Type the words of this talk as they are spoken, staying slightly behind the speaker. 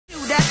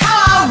That's how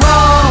I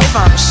roll. If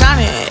I'm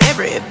shining,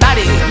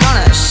 everybody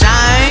gonna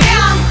shine.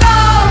 Yeah, I'm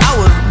gold. I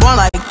was born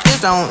like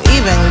this, don't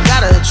even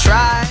gotta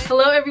try.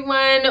 Hello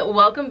everyone,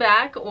 welcome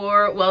back,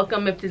 or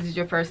welcome if this is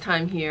your first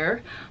time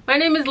here. My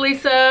name is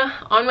Lisa.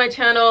 On my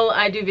channel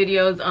I do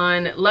videos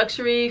on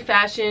luxury,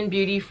 fashion,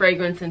 beauty,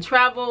 fragrance, and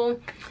travel.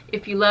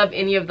 If you love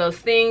any of those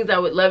things, I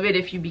would love it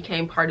if you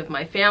became part of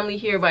my family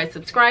here by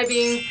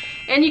subscribing.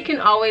 And you can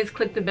always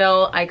click the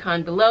bell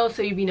icon below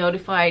so you'll be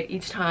notified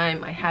each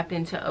time I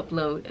happen to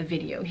upload a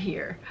video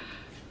here.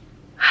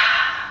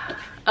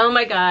 Oh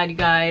my god, you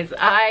guys,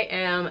 I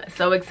am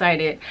so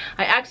excited.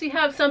 I actually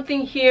have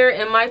something here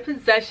in my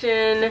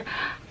possession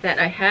that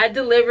I had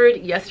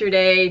delivered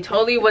yesterday.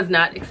 Totally was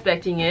not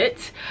expecting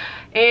it.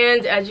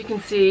 And as you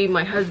can see,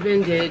 my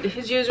husband did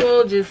his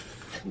usual, just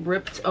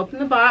ripped open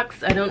the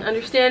box. I don't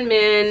understand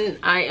men.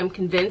 I am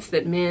convinced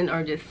that men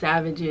are just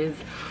savages.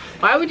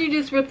 Why would you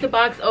just rip the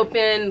box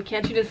open?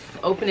 Can't you just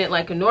open it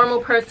like a normal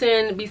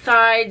person?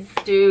 Besides,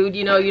 dude,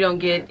 you know you don't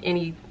get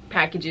any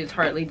packages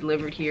hardly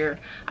delivered here.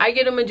 I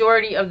get a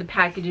majority of the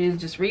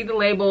packages. Just read the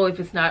label. If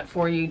it's not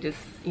for you, just,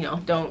 you know,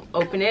 don't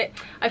open it.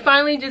 I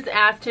finally just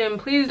asked him,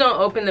 please don't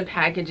open the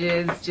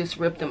packages, just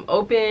rip them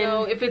open.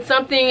 So if it's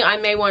something I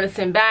may want to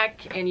send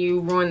back and you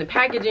ruin the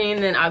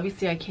packaging, then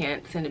obviously I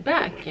can't send it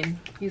back. And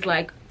he's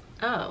like,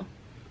 oh,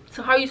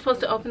 so how are you supposed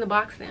to open the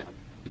box then?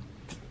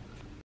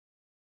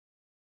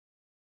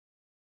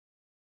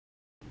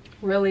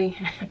 Really?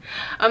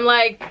 I'm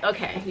like,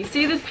 okay, you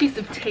see this piece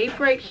of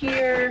tape right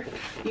here?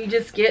 You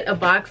just get a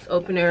box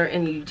opener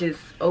and you just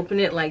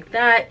open it like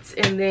that,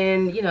 and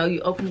then, you know,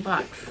 you open the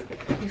box.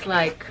 He's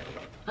like,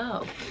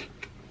 oh,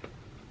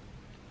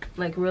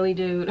 like, really,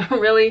 dude?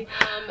 Really?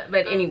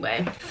 But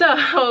anyway,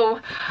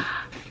 so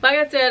like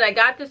I said, I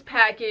got this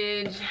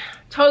package.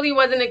 Totally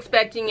wasn't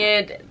expecting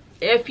it.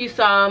 If you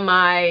saw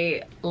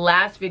my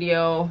last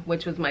video,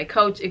 which was my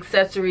Coach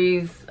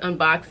accessories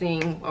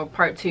unboxing, or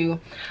part 2,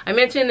 I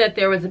mentioned that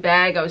there was a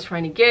bag I was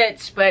trying to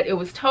get, but it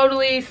was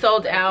totally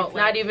sold out. It's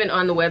not even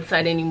on the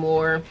website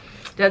anymore.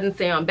 Doesn't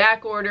say on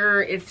back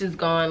order. It's just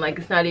gone. Like,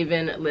 it's not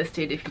even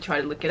listed if you try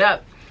to look it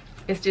up.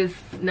 It's just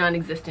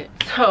non-existent.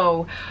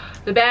 So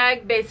the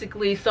bag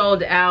basically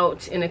sold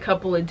out in a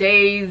couple of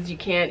days. You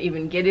can't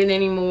even get it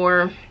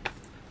anymore,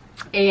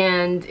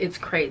 and it's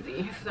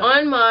crazy. So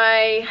on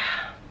my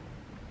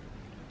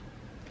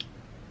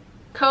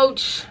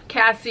Coach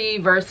Cassie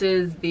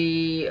versus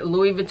the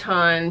Louis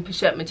Vuitton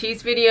Pochette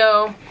Matisse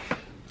video,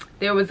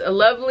 there was a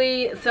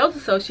lovely sales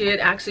associate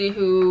actually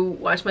who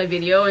watched my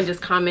video and just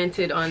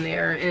commented on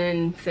there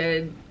and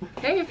said,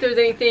 hey, if there's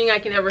anything I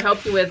can ever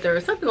help you with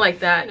or something like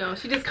that. You know,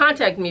 she just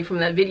contacted me from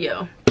that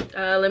video.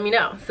 Let me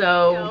know.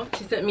 So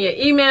she sent me an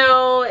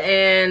email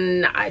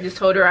and I just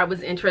told her I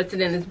was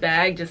interested in this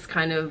bag, just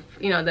kind of,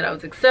 you know, that I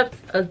was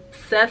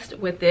obsessed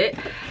with it.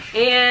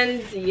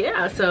 And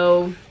yeah,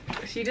 so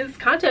she just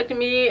contacted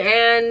me,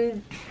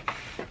 and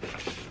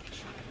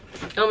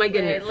oh my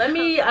goodness, let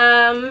me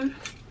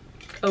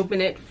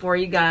open it for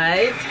you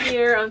guys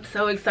here. I'm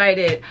so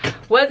excited.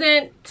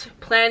 Wasn't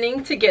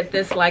planning to get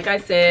this, like I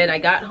said. I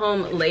got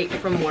home late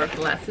from work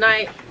last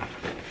night,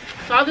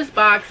 saw this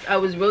box. I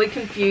was really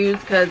confused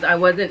because I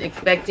wasn't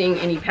expecting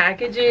any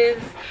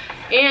packages.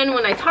 And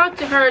when I talked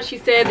to her, she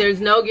said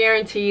there's no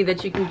guarantee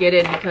that you can get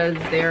it because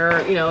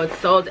they're, you know, it's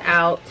sold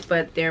out,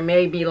 but there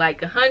may be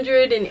like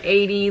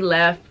 180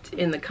 left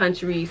in the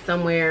country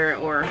somewhere,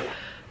 or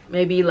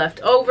maybe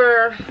left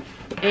over,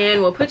 and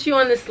we'll put you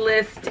on this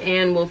list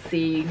and we'll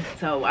see.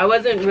 So I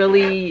was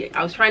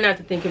trying not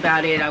to think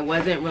about it. I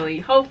wasn't really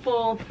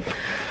hopeful,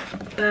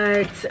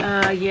 but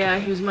yeah,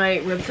 here's my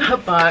ripped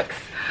up box.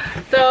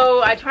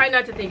 So I tried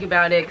not to think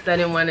about it because I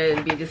didn't want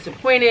to be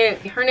disappointed.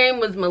 Her name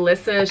was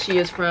Melissa. She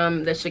is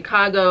from the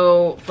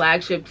Chicago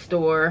flagship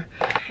store,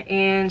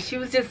 and she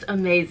was just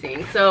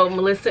amazing. So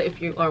Melissa,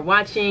 if you are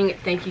watching,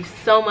 thank you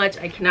so much.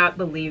 I cannot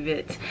believe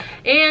it.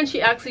 And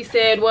she actually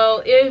said,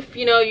 well, if,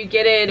 you know, you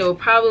get it, it will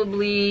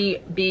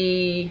probably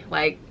be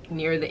like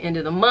near the end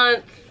of the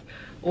month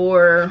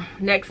or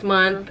next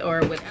month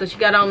or what. So she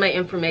got all my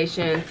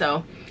information.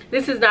 So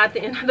this is not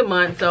the end of the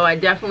month, so I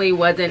definitely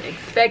wasn't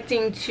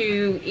expecting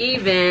to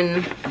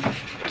even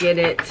get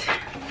it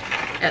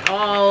at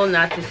all,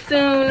 not this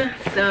soon.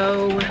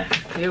 So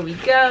here we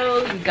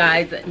go. You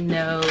guys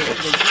know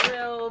the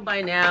drill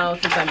by now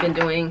since I've been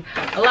doing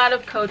a lot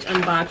of Coach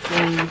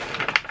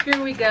unboxings.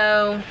 Here we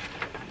go.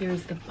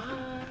 Here's the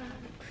box.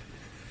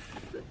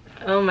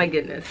 Oh my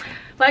goodness.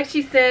 Like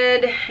she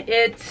said,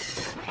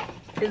 it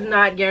is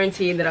not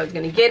guaranteed that I was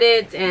going to get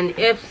it, and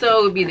if so,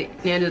 it would be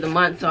the end of the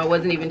month, so I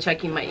wasn't even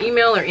checking my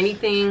email or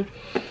anything.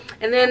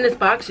 And then this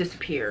box just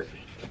appeared.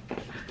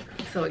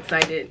 I'm so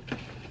excited.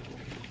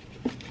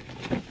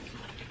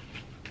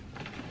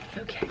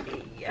 Okay,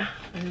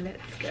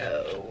 let's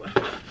go.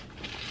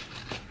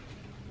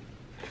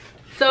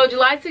 So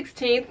July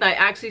 16th, I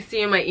actually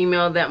see in my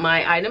email that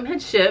my item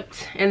had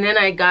shipped, and then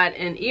I got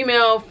an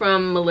email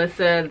from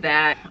Melissa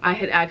that I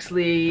had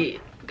actually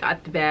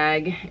got the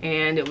bag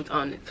and it was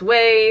on its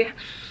way.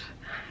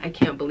 I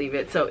can't believe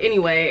it. So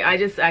anyway, I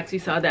just actually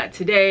saw that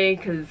today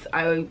because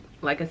I,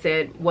 like I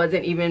said,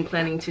 wasn't even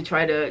planning to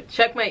try to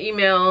check my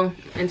email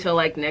until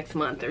like next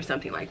month or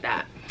something like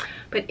that.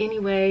 But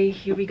anyway,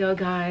 here we go,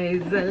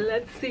 guys.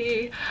 Let's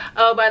see.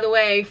 Oh, by the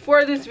way,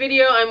 for this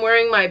video, I'm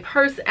wearing my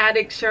Purse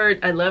Addict shirt.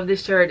 I love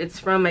this shirt. It's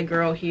from my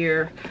girl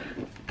here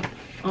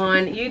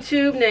on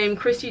YouTube named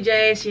Christy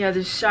J. She has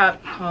a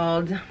shop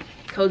called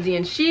Cozy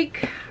and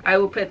Chic. I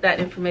will put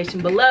that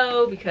information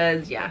below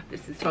because, yeah,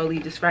 this is totally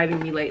describing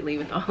me lately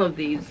with all of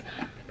these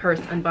purse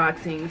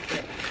unboxings.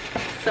 But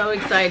so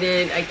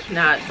excited. I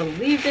cannot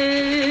believe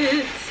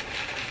it.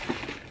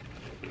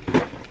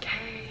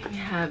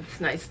 Have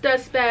this nice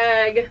dust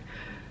bag,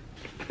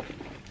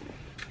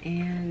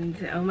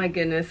 and oh my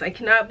goodness, I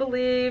cannot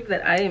believe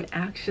that I am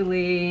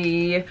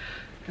actually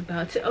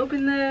about to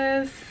open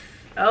this.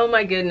 Oh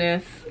my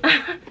goodness.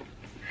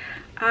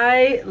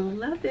 I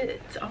love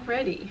it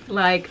already.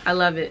 Like, I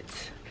love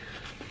it.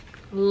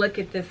 Look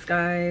at this,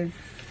 guys.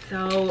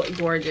 So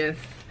gorgeous.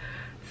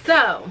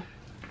 So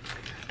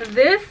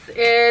this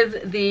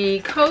is the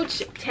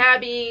Coach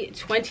Tabby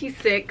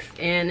 26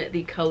 in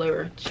the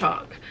color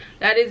chalk.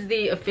 That is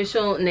the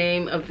official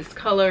name of this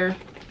color.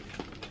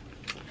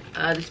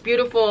 This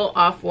beautiful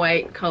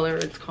off-white color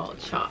is called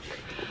chalk.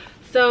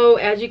 So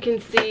as you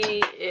can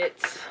see,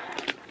 it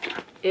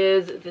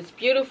is this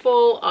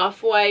beautiful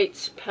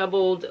off-white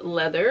pebbled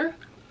leather.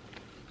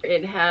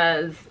 It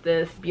has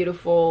this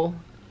beautiful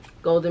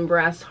golden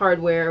brass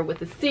hardware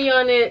with a C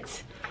on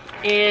it.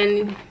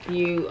 And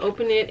you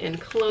open it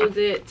and close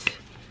it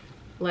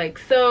like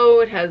so.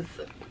 It has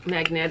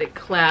magnetic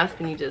clasp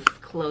and you just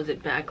close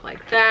it back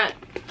like that.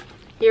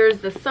 Here's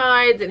the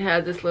sides. It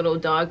has this little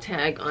dog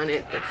tag on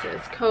it that says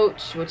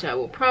Coach, which I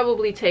will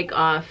probably take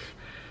off.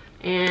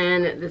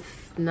 And this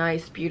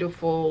nice,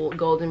 beautiful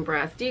golden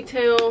brass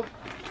detail.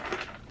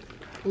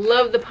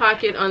 Love the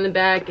pocket on the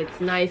back. It's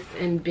nice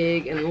and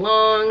big and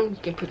long. You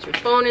can put your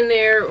phone in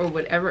there or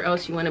whatever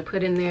else you want to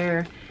put in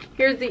there.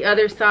 Here's the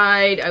other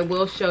side. I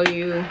will show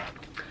you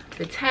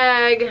the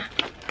tag.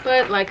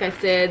 But like I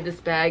said,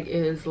 this bag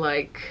is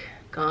like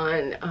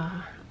gone.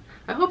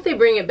 I hope they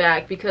bring it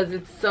back because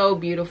it's so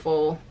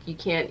beautiful. You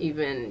can't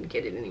even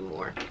get it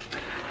anymore.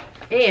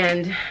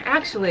 And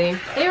actually,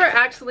 they are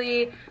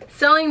actually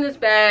selling this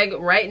bag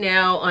right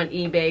now on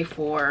eBay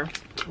for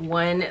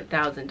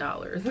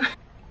 $1,000.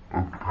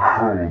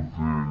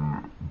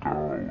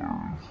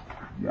 $1,000.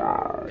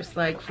 Wow. It's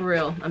like, for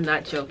real, I'm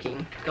not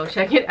joking. Go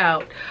check it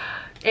out.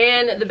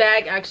 And the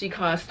bag actually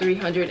costs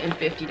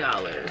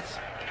 $350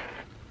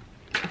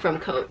 from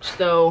Coach.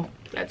 So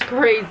that's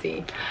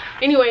crazy.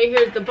 Anyway,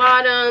 here's the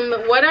bottom.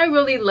 What I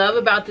really love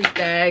about this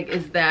bag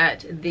is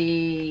that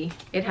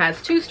it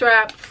has two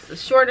straps, a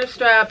shorter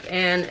strap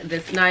and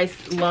this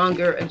nice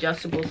longer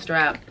adjustable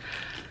strap.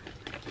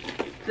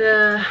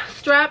 The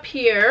strap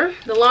here,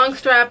 the long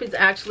strap, is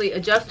actually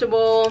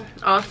adjustable.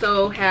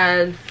 Also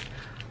has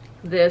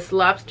this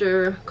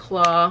lobster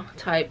claw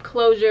type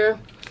closure.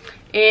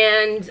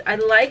 And I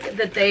like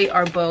that they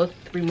are both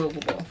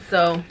removable.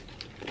 So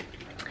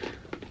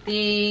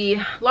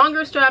the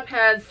longer strap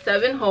has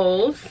 7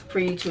 holes for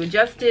you to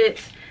adjust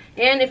it.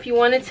 And if you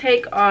want to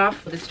take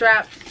off the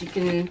straps, you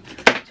can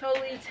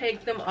totally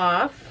take them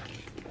off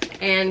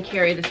and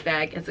carry this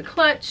bag as a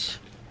clutch.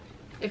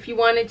 If you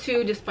wanted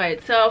to, just by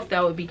itself,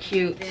 that would be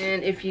cute.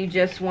 And if you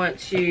just want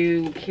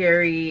to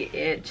carry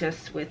it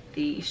just with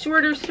the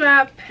shorter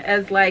strap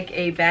as like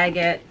a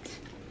baguette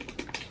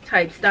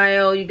type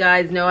style. You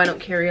guys know I don't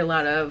carry a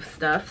lot of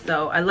stuff,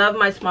 so I love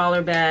my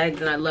smaller bags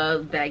and I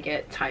love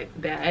baguette type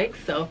bags.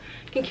 So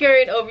you can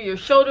carry it over your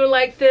shoulder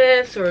like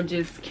this or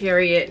just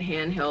carry it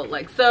handheld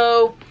like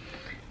so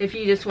if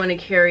you just want to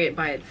carry it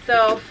by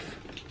itself.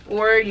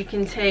 Or you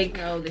can take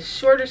the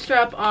shorter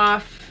strap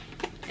off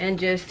and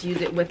just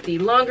use it with the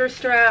longer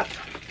strap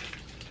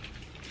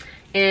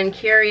and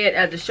carry it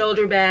as a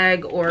shoulder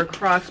bag or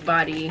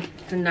crossbody.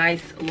 It's a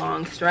nice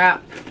long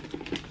strap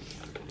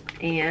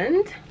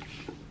and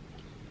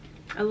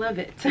I love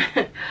it.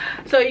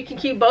 So you can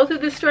keep both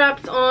of the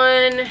straps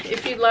on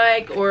if you'd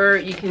like, or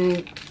you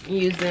can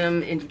use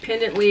them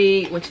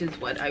independently, which is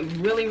what I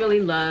really, really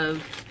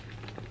love.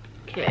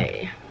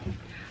 Okay,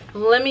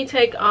 let me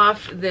take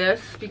off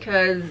this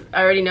because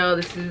I already know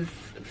this is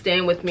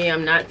staying with me.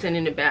 I'm not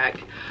sending it back.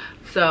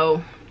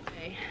 So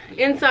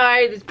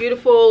inside, this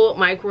beautiful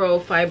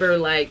microfiber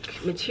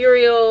like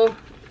material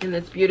in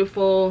this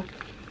beautiful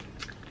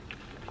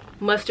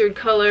mustard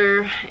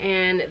color,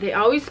 and they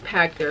always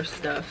pack their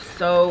stuff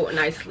so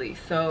nicely,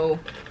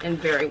 and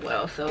very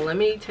well. So let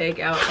me take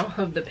out all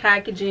of the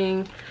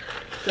packaging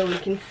so we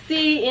can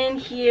see in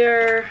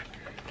here,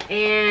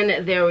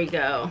 and there we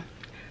go.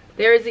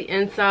 There's the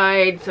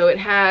inside. So it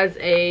has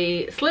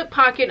a slip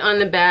pocket on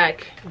the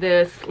back,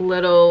 this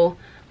little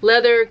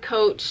leather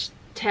Coach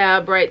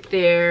tab right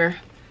there.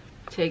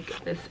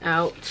 Take this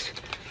out,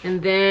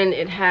 and then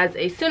it has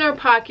a center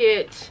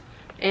pocket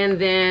and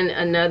then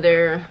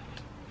another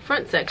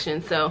front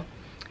section. So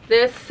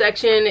this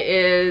section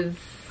is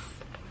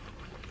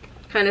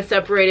kind of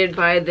separated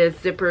by this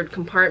zippered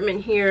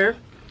compartment here,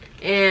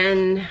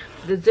 and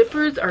The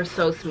zippers are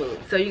so smooth.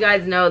 So you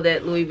guys know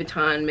that Louis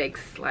Vuitton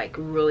makes like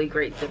really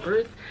great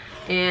zippers,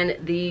 and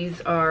these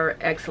are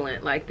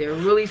excellent. Like, they're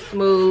really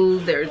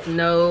smooth. There's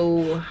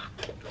no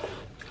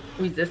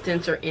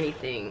resistance or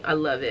anything. I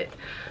love it.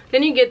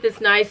 Then you get this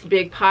nice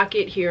big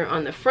pocket here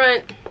on the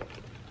front,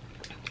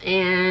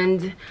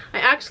 and I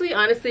actually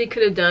honestly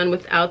could have done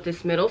without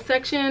this middle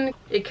section.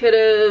 It could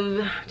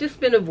have just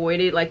been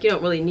avoided. Like, you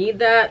don't really need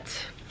that,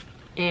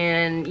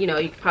 and you know,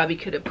 you probably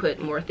could have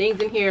put more things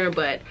in here,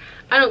 but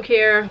I don't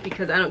care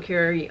because I don't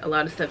carry a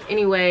lot of stuff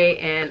anyway,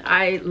 and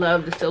I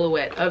love the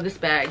silhouette of this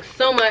bag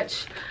so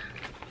much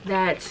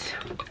that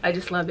I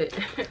just love it.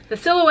 The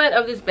silhouette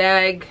of this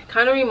bag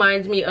kind of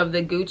reminds me of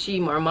the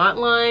Gucci Marmont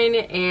line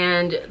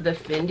and the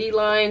Fendi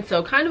line,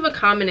 so kind of a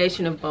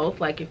combination of both.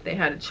 Like, if they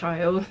had a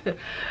child,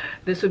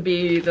 this would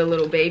be the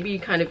little baby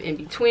kind of in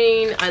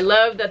between. I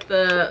love that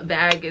the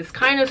bag is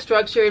kind of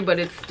structured, but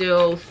it's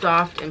still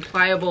soft and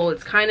pliable.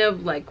 It's kind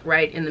of like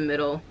right in the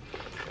middle,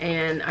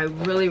 and I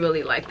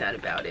really like that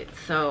about it.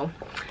 So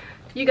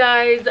you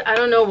guys, I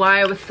don't know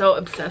why I was so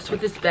obsessed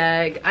with this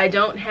bag. I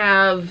don't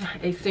have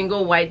a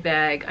single white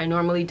bag. I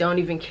normally don't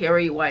even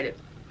carry white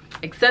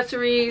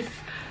accessories.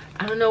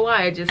 I don't know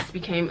why. I just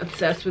became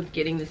obsessed with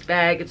getting this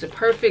bag. It's a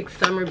perfect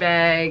summer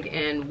bag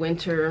and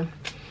winter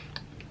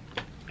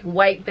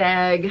white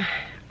bag.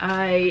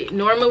 I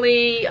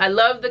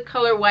love the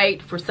color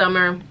white for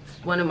summer.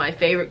 One of my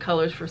favorite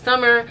colors for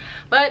summer,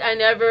 but I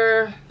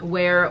never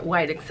wear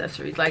white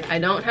accessories. Like, I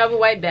don't have a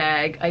white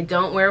bag. I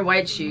don't wear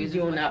white shoes.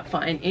 You will not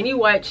find any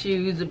white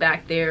shoes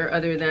back there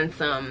other than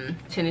some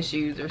tennis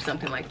shoes or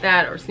something like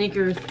that, or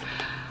sneakers.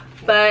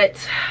 But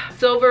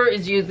silver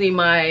is usually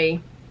my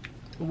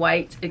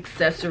white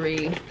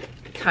accessory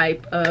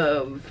type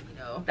of, you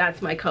know,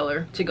 that's my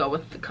color to go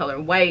with the color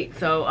white.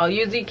 So I'll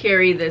usually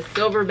carry this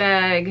silver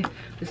bag,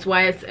 this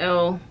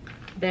YSL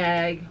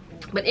bag.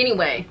 But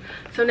anyway,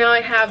 so now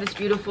I have this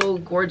beautiful,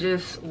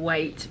 gorgeous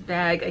white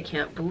bag. I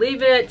can't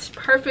believe it.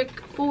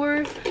 Perfect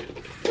for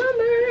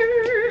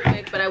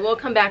summer. But I will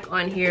come back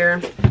on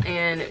here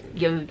and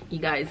give you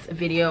guys a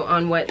video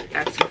on what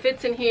actually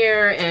fits in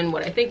here and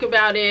what I think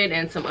about it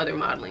and some other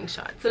modeling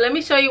shots. So let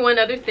me show you one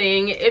other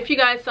thing. If you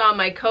guys saw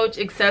my Coach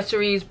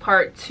accessories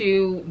part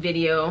 2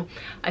 video,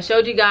 I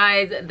showed you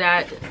guys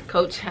that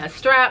Coach has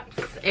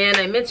straps, and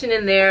I mentioned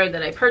in there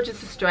that I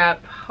purchased a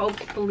strap,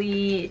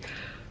 hopefully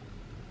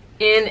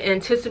in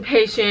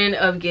anticipation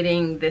of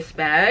getting this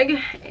bag,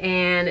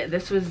 and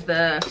this was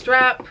the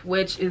strap,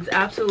 which is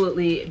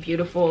absolutely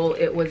beautiful.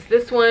 It was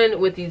this one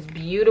with these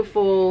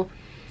beautiful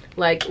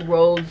like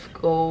rose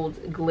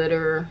gold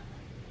glitter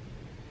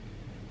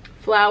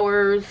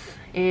flowers,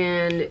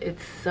 and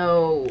it's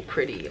so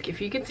pretty.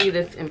 If you can see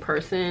this in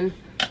person,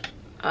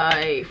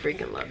 I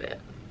freaking love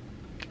it.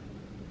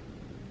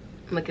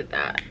 Look at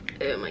that.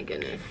 Oh my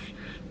goodness.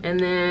 And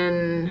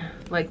then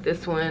like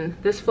this one,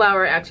 this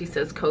flower actually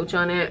says Coach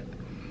on it,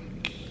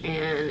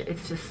 and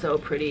it's just so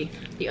pretty.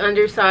 The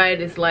underside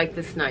is like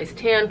this nice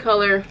tan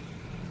color.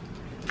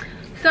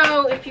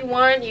 So if you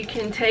want, you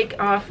can take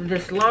off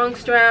this long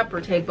strap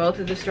or take both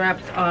of the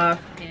straps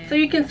off, so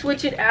you can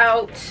switch it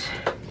out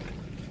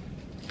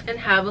and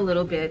have a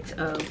little bit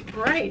of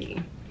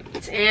variety.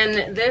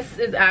 And this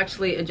is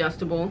actually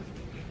adjustable,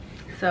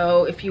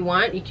 so if you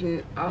want, you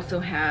can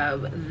also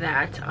have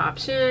that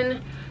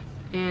option.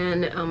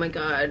 And oh my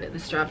god, the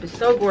strap is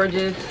so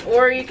gorgeous.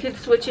 Or you could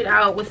switch it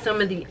out with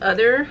some of the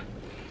other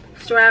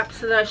straps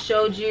that I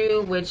showed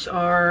you, which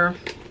are,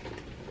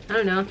 I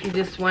don't know, if you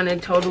just want to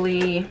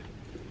totally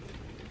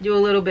do a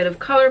little bit of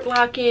color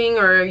blocking,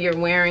 or you're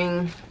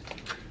wearing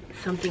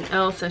something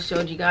else. I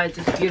showed you guys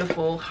this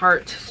beautiful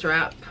heart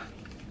strap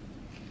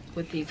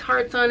with these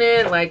hearts on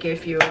it, like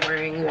if you're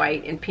wearing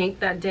white and pink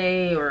that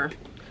day or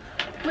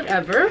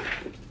whatever.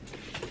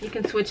 You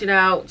can switch it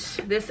out.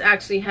 This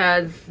actually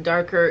has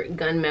darker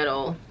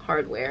gunmetal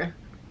hardware.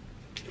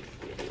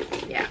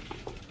 Yeah.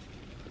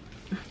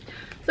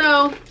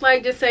 So,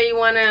 like, just say you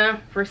want to,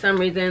 for some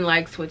reason,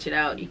 like, switch it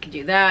out. You can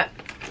do that.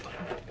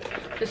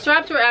 The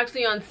straps were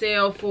actually on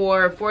sale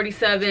for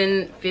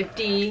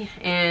 $47.50,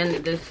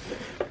 and this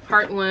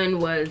heart one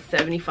was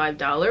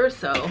 $75,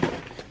 so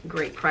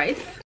great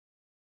price.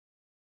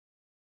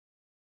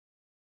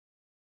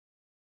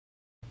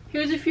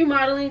 Here's a few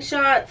modeling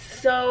shots.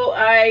 So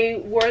I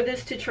wore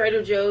this to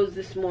Trader Joe's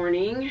this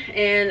morning,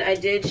 and I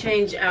did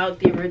change out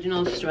the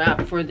original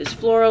strap for this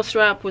floral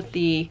strap with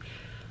the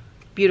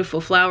beautiful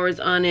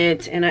flowers on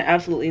it, and I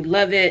absolutely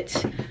love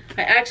it.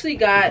 I actually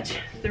got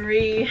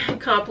 3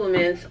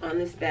 compliments on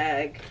this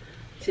bag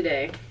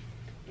today,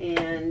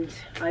 and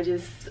I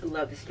just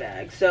love this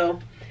bag. So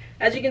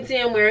as you can see,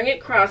 I'm wearing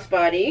it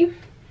crossbody,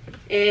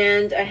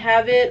 and I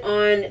have it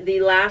on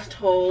the last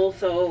hole.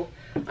 So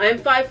I'm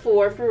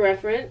 5'4" for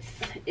reference.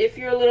 If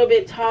you're a little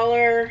bit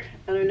taller,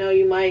 I don't know,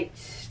 you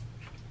might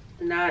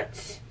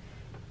not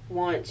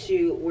want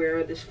to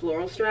wear this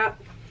floral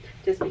strap,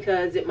 just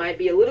because it might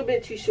be a little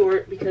bit too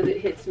short, because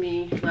it hits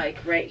me like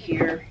right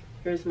here.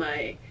 Here's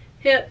my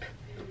hip.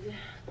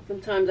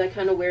 Sometimes I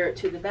kind of wear it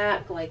to the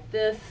back like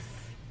this.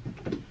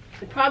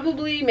 I'd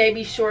probably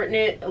maybe shorten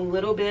it a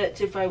little bit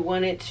if I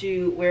wanted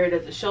to wear it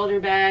as a shoulder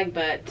bag,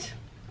 but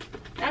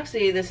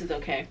actually this is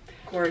okay.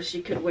 Of course,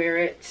 you could wear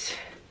it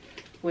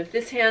with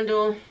this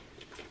handle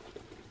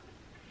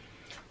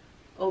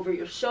over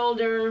your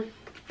shoulder.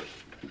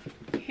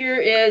 Here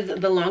is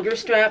the longer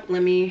strap.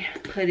 Let me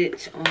put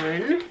it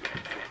on.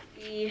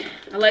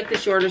 I like the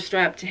shorter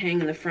strap to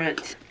hang in the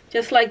front.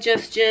 Just like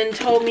Just Jen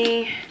told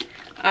me,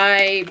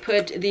 I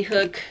put the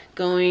hook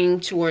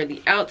going toward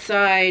the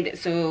outside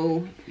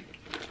so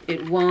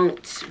it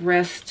won't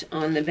rest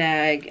on the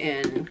bag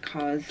and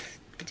cause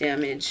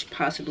damage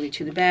possibly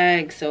to the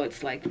bag. So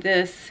it's like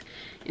this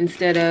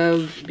instead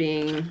of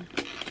being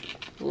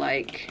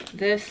like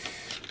this,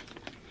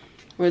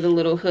 where the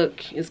little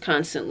hook is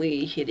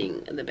constantly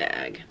hitting the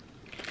bag.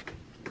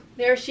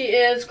 There she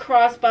is,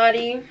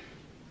 crossbody.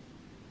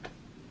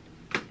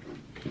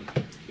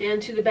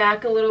 And to the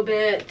back a little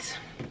bit.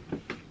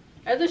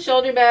 As a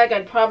shoulder bag,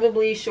 I'd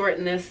probably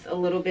shorten this a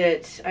little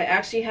bit. I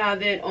actually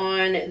have it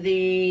on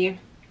the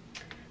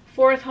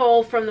 4th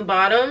hole from the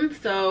bottom,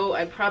 so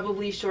I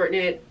probably shorten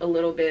it a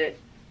little bit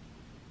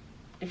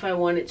if I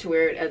wanted to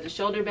wear it as a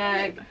shoulder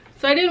bag.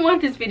 So I didn't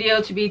want this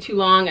video to be too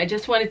long. I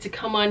just wanted to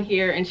come on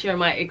here and share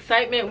my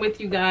excitement with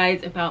you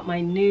guys about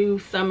my new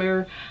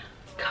summer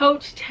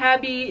Coach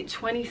Tabby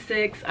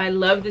 26. I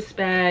love this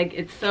bag.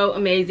 It's so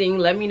amazing.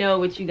 Let me know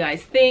what you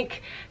guys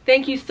think.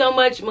 Thank you so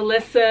much,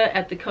 Melissa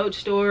at the Coach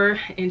store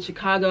in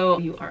Chicago.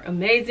 You are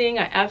amazing.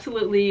 I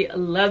absolutely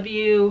love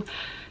you.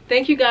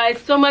 Thank you guys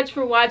so much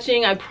for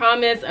watching. I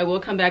promise I will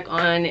come back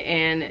on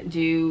and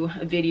do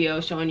a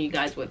video showing you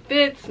guys what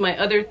fits, my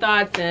other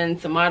thoughts,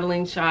 and some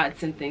modeling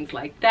shots and things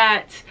like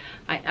that.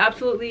 I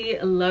absolutely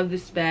love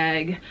this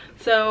bag.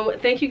 So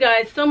thank you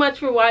guys so much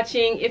for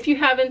watching. If you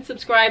haven't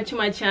subscribed to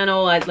my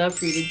channel, I'd love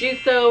for you to do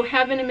so.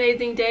 Have an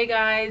amazing day,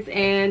 guys,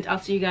 and I'll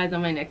see you guys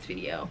on my next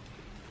video.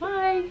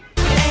 Bye.